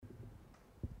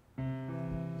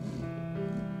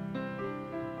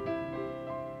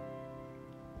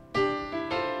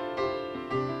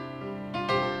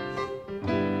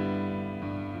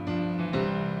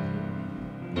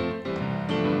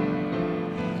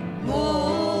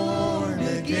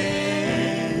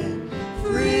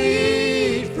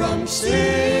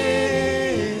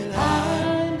sin.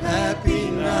 I'm happy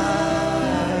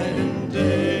night and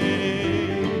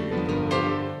day.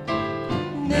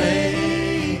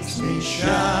 Makes me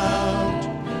shout,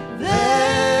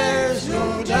 there's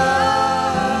no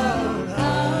doubt.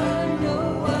 I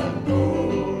know I'm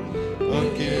born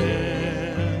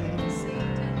again.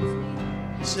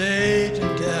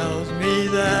 Satan tells me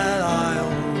that I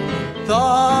only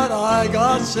thought I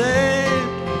got saved.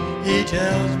 He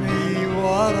tells me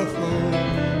what a fool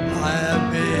I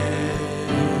have been.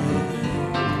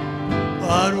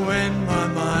 But when my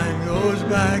mind goes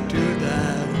back to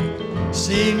that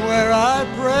scene where I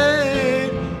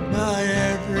prayed, my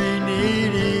every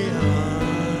need he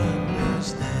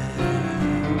understands.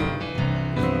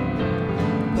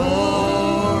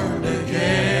 Born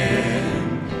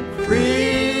again,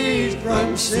 freed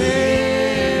from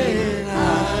sin,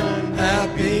 I'm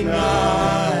happy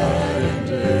night and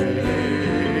day.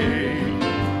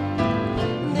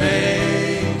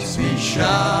 Makes me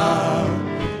shout,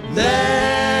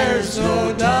 there's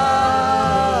no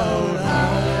doubt.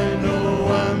 I know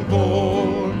I'm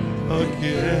born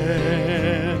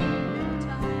again.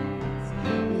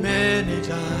 Many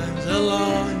times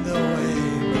along the way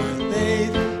my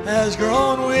faith has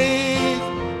grown weak,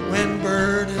 when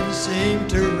burdens seem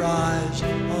to rise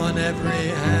on every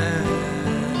hand.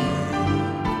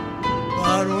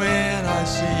 But when I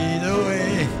see the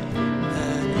way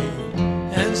that he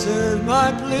answers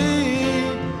my plea,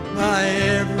 my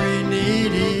every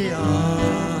need he understands.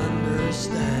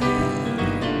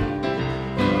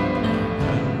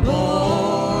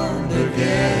 Born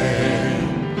again,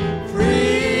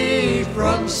 free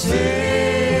from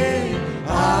sin,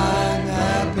 I'm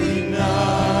happy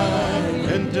night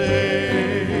and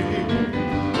day.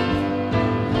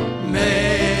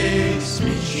 Makes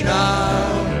me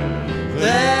shout,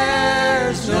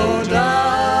 there's no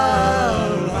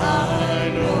doubt. I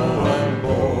know I'm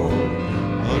born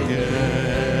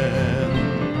again.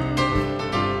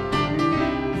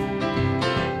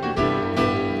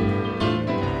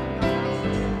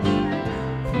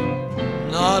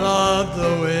 Not of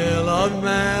the will of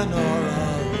man, or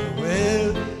of the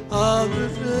will of the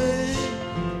flesh,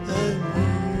 that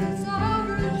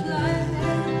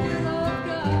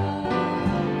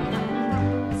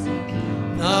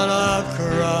not of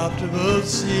corruptible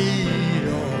seed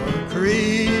or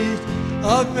creed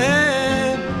of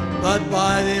man, but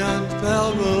by the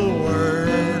unfallible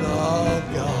word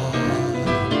of God.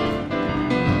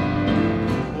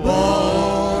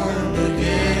 Born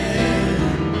again,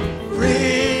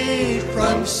 free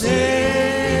from sin.